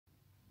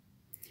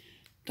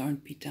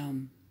Don't be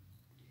dumb.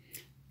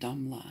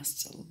 Dumb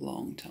lasts a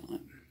long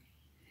time.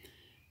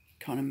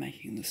 Kind of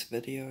making this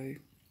video,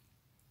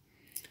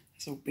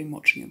 so I've been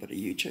watching a bit of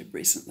YouTube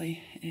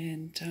recently,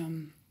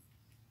 and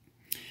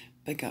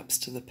big ups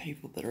to the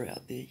people that are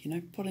out there,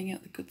 putting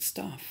out the good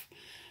stuff,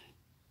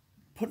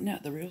 putting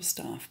out the real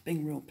stuff,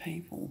 being real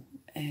people,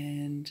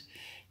 and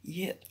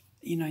yet,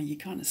 you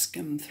kind of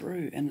skim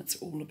through and it's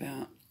all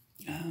about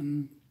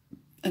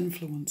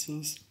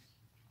influencers.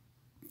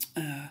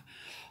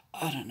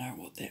 I don't know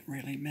what that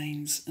really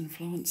means,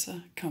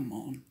 influencer. Come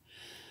on.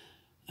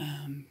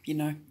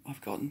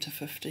 I've gotten to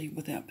 50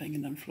 without being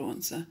an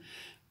influencer,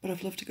 but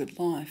I've lived a good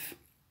life,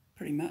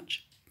 pretty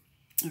much.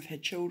 I've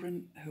had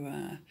children who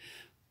are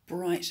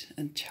bright,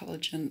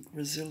 intelligent,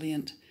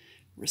 resilient,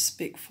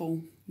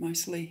 respectful,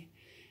 mostly,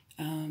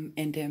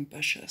 and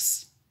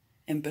ambitious.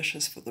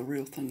 Ambitious for the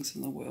real things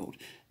in the world,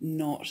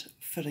 not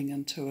fitting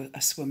into a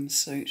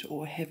swimsuit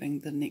or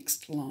having the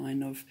next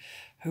line of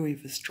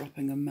whoever's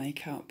dropping a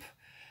makeup.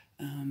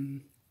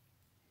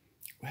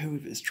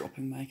 Whoever's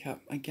dropping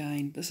makeup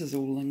again. This is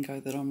all lingo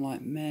that I'm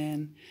like,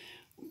 man,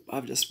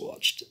 I've just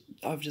watched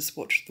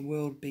the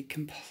world be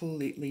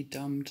completely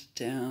dumbed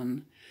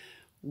down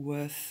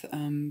with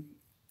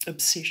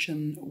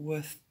obsession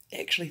with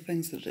actually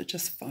things that are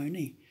just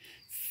phony,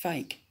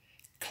 fake,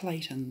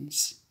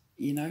 Claytons.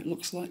 It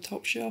looks like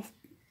top shelf,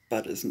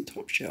 but isn't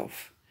top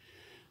shelf.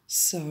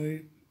 So,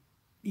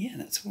 yeah,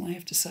 that's all I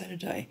have to say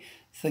today.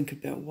 Think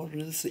about what it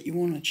is that you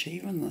want to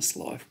achieve in this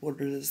life, what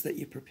it is that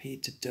you're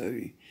prepared to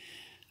do,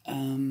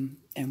 and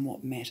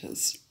what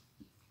matters.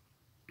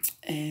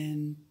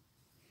 And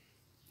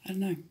I don't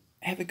know,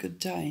 have a good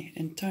day,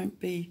 and don't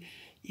be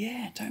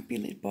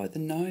led by the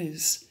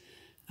nose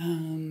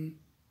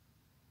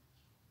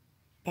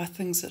by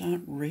things that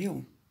aren't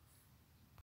real.